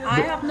 I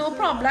have no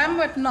problem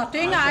with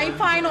nothing. I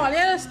find all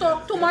your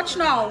stock too much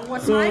now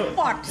with my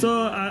pot.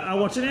 So I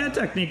watching your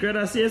technique, right?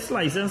 I see it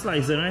slicing,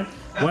 right?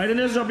 Why didn't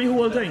you just drop the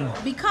whole thing?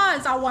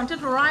 Because I want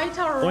it right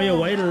around. Oh, your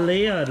white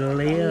layered.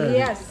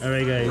 Yes.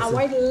 Alright, guys. A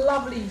white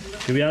lovely.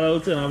 Should we allow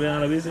to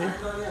now be see?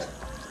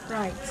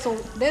 Right. So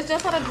this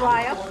just had to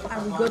dry up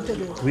and we're good to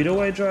go. We don't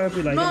white dry up,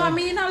 we like No, it. I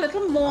mean a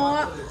little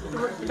more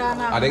than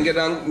I didn't get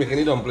done making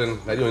any dumpling.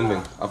 I didn't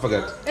think. I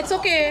forget. It's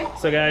okay.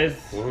 So guys,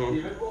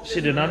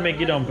 she did not make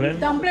the dumpling.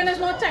 Dumpling is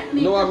no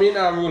technique. No, I mean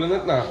I'm rolling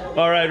it now.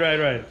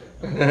 Alright.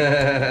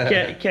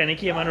 Kenny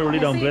came and rolled the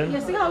dumpling. You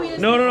see how he is?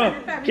 No.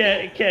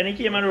 Kenny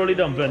came and rolled the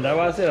dumpling. That's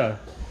what I said.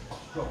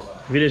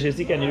 Videsh, you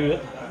see Kenny do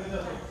it?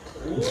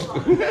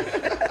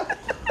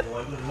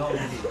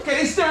 Can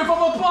you stir it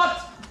from a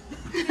pot?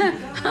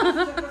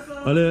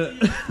 Ole.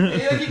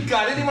 Hey, you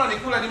got it, the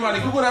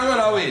Manicou gonna run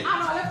away.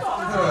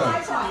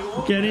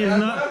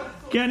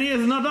 Kenny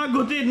is not a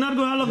good thing, not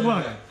gonna look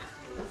back.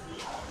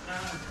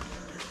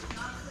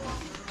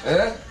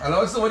 Eh? And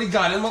also somebody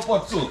got in my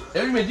pot too.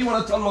 Every minute you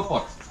wanna turn my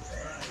pot.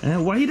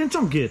 Why he didn't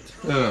chunk it?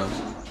 Yeah.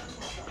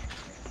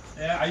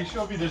 Are you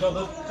sure if you did all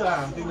the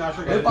thing that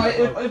sugar?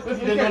 If You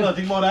didn't know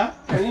nothing more that?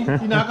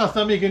 You're not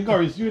custom making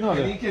curry stew, you know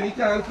that? Kenny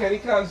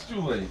can't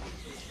stew, boy.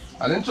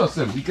 I didn't trust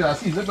him. He can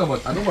season it,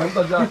 but I don't want him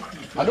to touch that.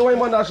 I don't want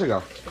him on that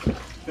sugar.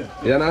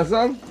 You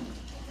understand?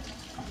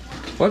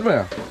 What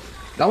man?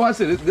 That's why I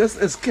said this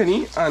is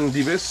Kenny and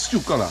the best stew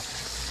color.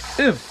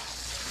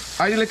 If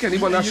I like Kenny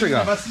on that sugar. You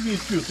never see me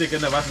stew, so you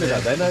can never say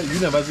that. You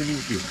never see me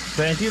stew.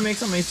 Plenty you make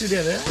some stew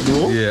there, eh?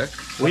 No? Yeah.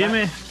 Wait a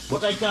minute.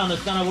 But I can't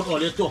understand about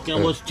all you're talking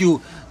about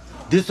stew.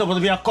 This is supposed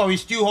to be a curry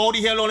stew. How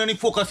the hell are you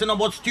focusing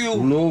about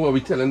stew? No, what we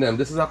telling them,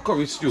 this is a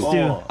curry stew.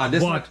 Stew. And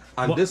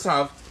this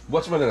have,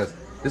 watch my minutes.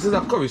 This is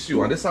a curry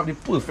stew, and this have the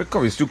perfect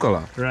curry stew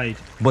color. Right.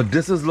 But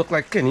this is look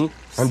like Kenny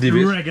and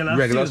David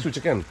regular stew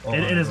chicken.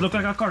 It is look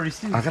like a curry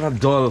stew. I kind of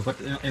dull. But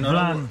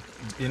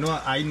you know,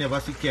 I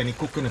never see Kenny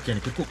cook and Kenny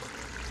cook.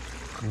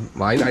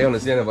 I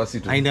honestly never see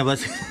too. I never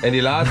see. In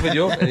the last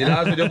video,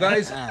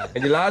 guys,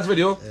 in the last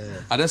video,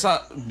 I just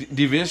saw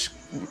Divish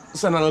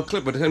send a little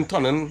clip with him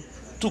turning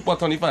 2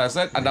 pot on the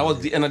fireside, and that was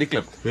the end of the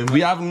clip.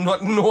 We have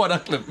no other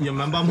clip. You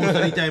remember most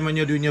of the time when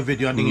you're doing your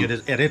video and you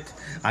just edit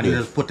and you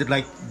just put it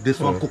like this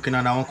one cooking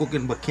and that one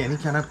cooking, but Kenny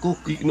cannot cook.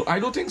 No, I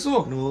don't think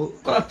so. No.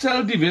 I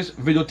tell Divish,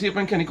 videotape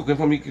and Kenny cooking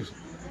for me.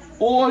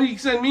 All he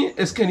sent me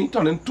is Kenny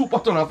turning 2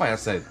 pot on the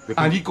fireside,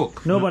 and he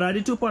cook. No, but I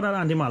did 2 pot and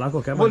Andy Mala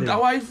cook. But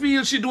how I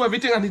feel she do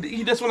everything, and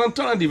he just want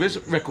to turn on Divish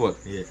record.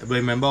 Yeah, but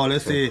remember I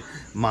always say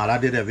Mala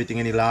did everything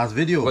in the last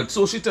video. But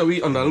so she tell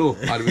we on the low,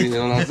 you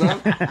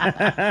understand?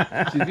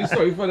 She feel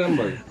sorry for them,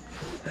 boy.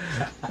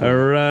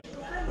 Alright.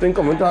 Think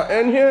coming to an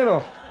end here, you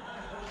know.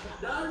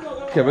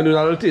 Kevin doing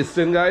a little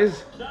tasting,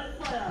 guys.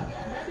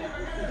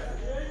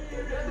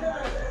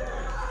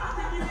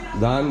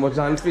 Dan, what's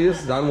Dan's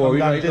face? Dan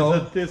worried right now. I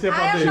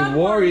am not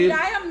worried.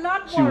 I am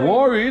not She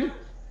worried.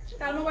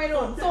 Tell me why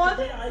don't. Salt?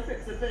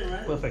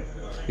 Perfect.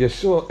 You're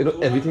sure? You know,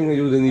 everything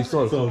you do needs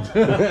salt. No. First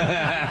thing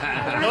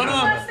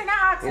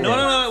I asked you.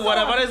 No.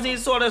 Whatever is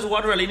needs salt is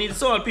what really needs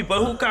salt.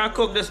 People who can't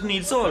cook just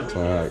need salt.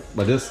 Alright,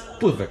 but this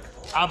perfect.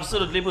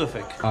 Absolutely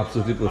perfect.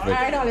 Absolutely perfect.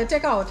 Alright, Ollie,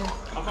 take out.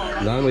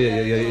 Dan,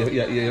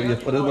 you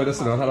put this boy to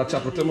sit down and have a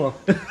chat with him. Huh?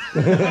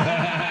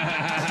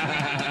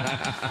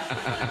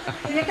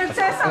 You can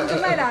say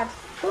something like that.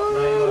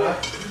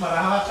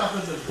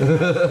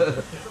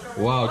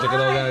 Wow, check it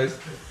out, guys.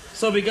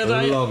 So because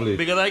lovely.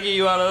 because I give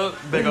you a little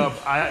big up,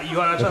 you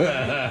are a chocolate.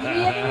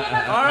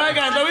 Alright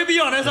guys, let me be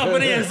honest up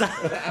in the inside.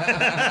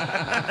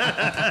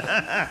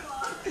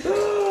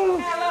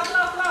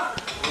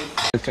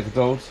 Check it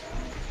out.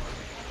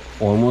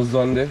 Almost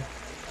done there.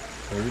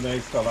 Very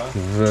nice color.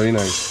 Very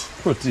nice.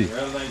 Pretty.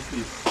 Very nice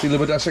piece. See a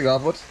little bit of sugar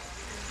off it?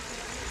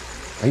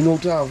 I know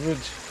to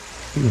average.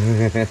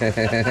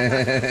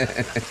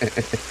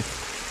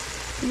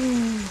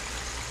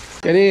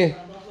 Kenny,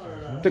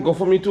 take off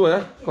for me too,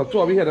 eh? Because 2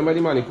 of you had a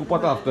Manicou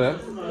pot after, eh?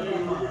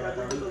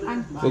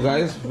 So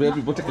guys, where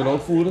people taking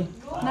out food?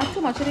 Not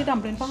too much of the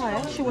dumpling for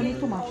her. She won't eat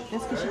too much.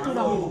 Just because she's too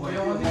dumpling.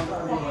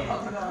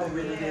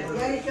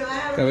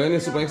 Kevin, you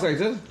super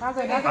excited? I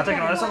take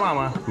another some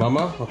mama.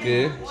 Mama,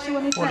 okay. She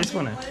won't eat Hold this that.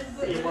 one.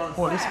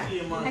 Hold this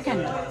one. I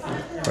can't.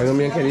 I know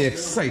me and Kenny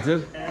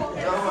excited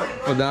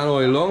for Dan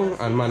oil long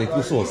and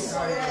Manicou sauce.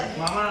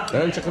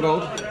 Then check it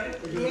out.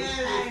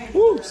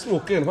 Woo,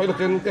 smoking. How you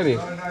looking, Kenny?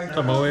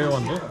 Come away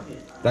on though.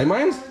 That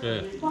mine?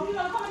 Yeah.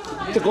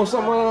 Check out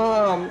some,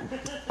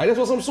 I just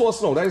want some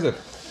sauce now, that is it.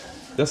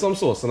 There's some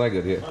sauce and I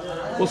get here.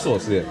 What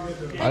sauce here?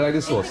 I like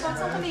this sauce.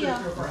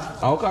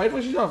 I'll carry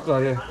for she after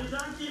here.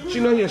 She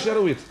not here, she had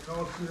to wait.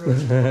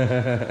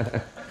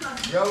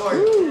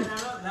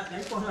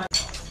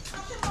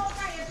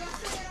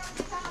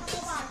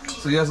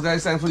 So yes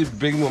guys, time for the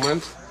big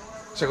moment.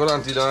 Check out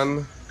Auntie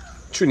Dan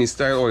Trini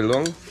style oil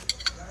long.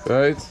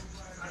 Right?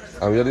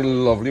 And we have the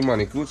lovely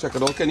Manicou. Check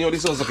it out. Can you all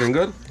this sauce looking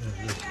good?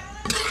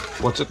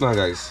 Watch it now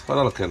guys. How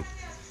that looking?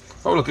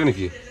 How looking,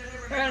 Nikki?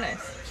 Very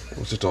nice.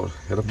 Watch it out.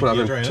 You have to put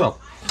that on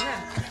top.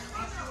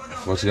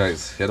 Watch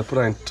guys. You have to put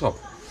that on top.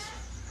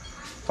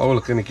 How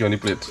looking, Nikki, on the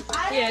plate?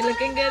 Yeah,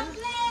 looking good.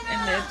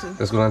 And there too.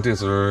 It's gonna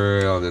taste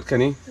real good.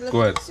 Kenny,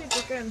 go ahead. Sweet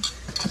chicken.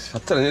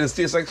 I'm telling you, it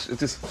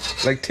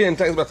tastes like 10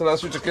 times better than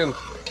sweet chicken.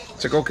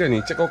 Check out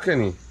Kenny. Check out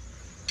Kenny.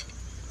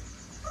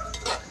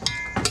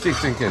 Take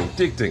thing, Kenny.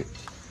 Take thing.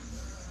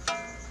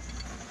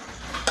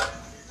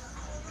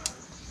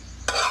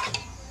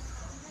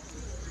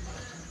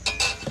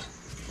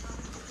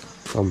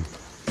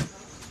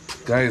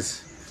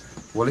 Guys,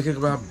 what do you think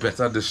about a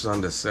better dish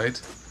than this,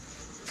 right?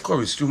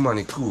 Curry stew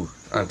Manicou,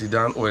 Auntie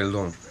Dan oil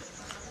long.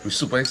 We're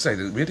super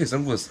excited. Wait, taste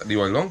them first. The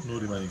oil long? No,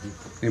 the Manicou.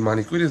 The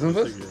Manicou taste them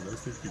first?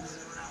 Let's take this.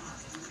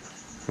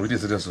 We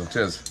taste it also.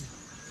 Cheers.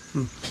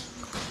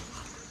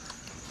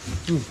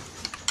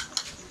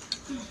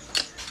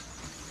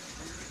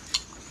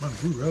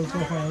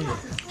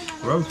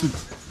 Well, too.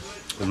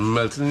 It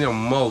melts in your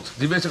mouth.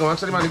 Did you check out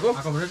the Manicou?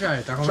 I come to try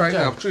it. Try it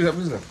now. Try it up,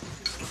 please.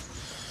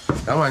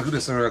 Oh my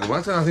goodness, I'm really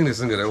good. I think this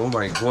is good. Oh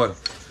my god.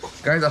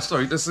 Guys, a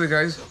story to say,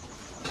 guys.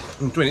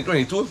 In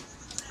 2022,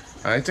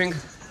 I think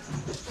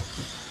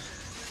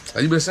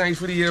are the best thing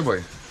for the year,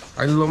 boy.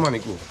 I love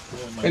Manicou.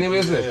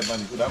 Anyways,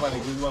 Manicou. That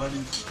Manicou is one of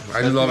the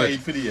I love it.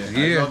 for the year.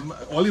 Yeah.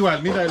 All you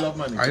want me, I love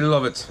Manicou. I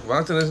love it.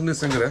 Well, to listen to this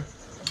thing there.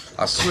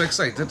 I'm so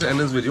excited to end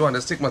this video and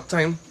just take my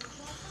time.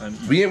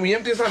 We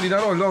ain't tasted that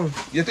all long.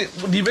 You take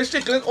the veg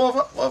chicken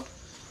over.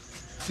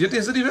 You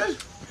tasted the veg?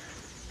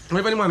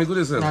 Maybe any Manicou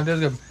this is. Not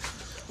just good.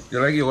 You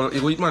like you go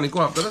eat Manicou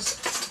after this?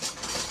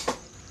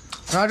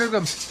 Not just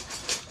good.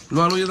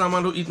 No, you don't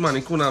want to eat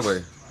Manicou now,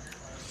 boy.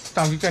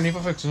 Thank you, Kenny,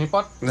 for fixing your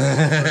pot. Oh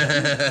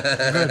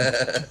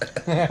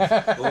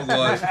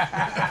God.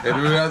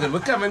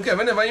 But Kevin,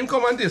 never even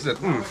come and taste it.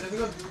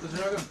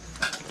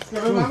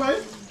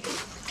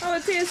 Oh,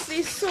 it tastes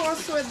the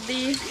sauce with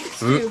the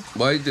stew.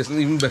 Boy, it tastes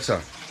even better.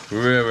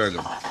 Very, very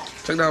good.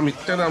 Check that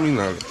meat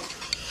now.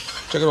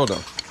 Check it out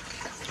now.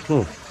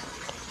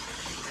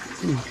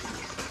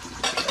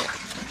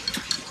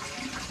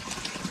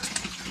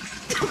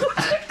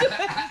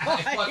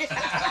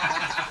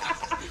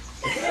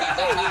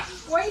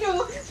 Why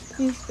do?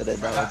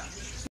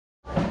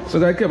 So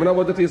guys, Kevin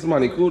about to taste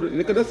Manicou.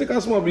 Look at this, take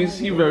a small piece.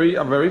 He's a very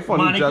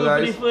funny Manicou for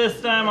guys. the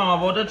first time, I'm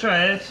about to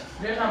try it.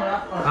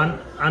 And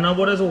I know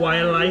about this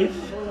wildlife.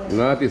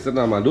 No, taste it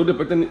now, man. Don't dip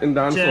it in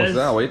dance sauce.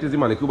 Why it is the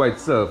Manicou by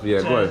itself?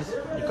 Yeah, go ahead.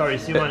 The curry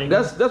stew Manicou.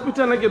 Just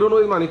pretend like you don't know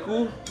it's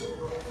Manicou.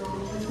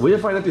 Where you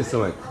find it tasting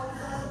like?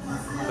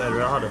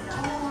 Very hard.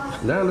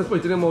 Now let's put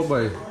it in the mouth,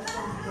 boy.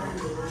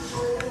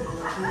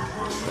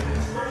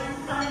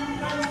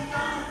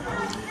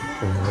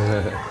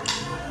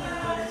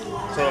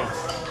 So,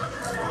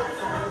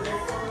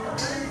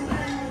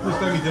 First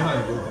time eating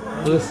Manicou.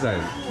 First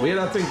time. Where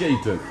that think you're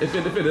eating? If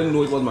you didn't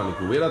know it was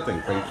Manicou, where that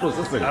think?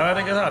 Closest thing. I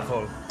think it's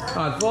heartful.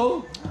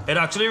 Hardful? It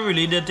actually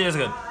really did taste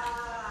good.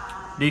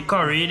 The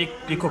curry,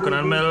 the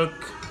coconut milk,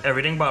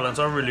 everything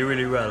balanced out really,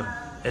 really well.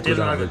 It tastes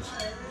really good.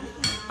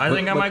 I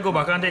think I might go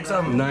back and take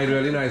some. Nice,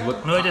 really nice.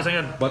 But No, it isn't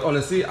good. But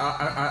honestly,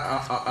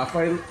 I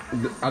find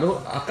I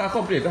can't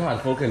compare the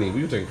hardful, Kenny. What do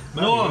you think?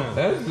 No.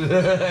 Eh?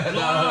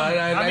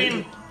 I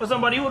mean, for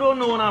somebody who don't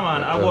know now,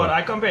 man,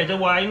 I compare it to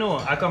what I know.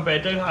 I compare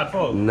it to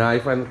hardful. Nah, I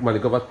find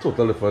Manicou have a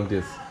total different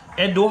taste.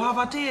 It don't have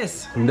a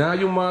taste. Nah,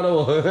 you mad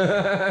oh.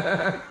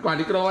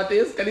 Manicou have a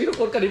taste? Can you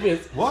look at the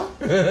face? What?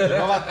 You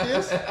have a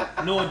taste?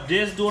 No,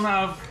 this don't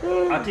have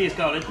a taste,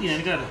 Carl. It's clean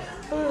and good.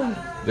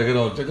 Check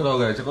it out,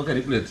 guys. Check out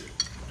Kenny plate.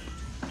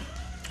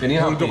 Kenny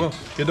happy.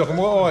 You're talking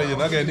about oh, you're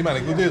not getting the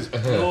Manicou taste.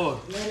 No.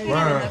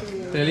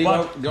 Tell you,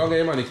 don't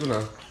get Manicou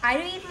now. I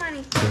don't eat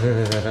money.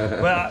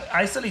 Well,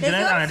 I still eat it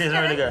and it is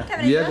really good.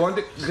 Yeah, go on,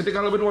 take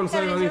a little bit one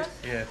side on it.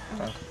 Yeah.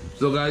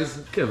 So guys,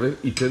 Kevin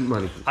eating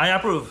Manicou. I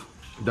approve.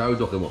 That we're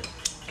talking about.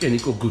 Kenny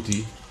cook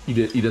goatee,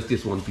 he just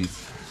tastes one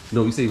piece.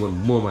 No, we say you want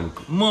more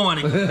Manicou. More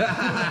money.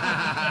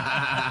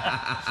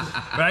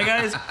 Right,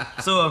 guys?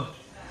 So,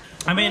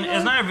 I mean,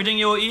 it's not everything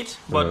you eat,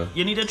 but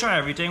you need to try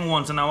everything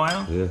once in a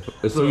while. Yeah.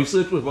 It's a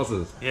research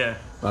purposes. Yeah.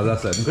 As I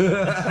said.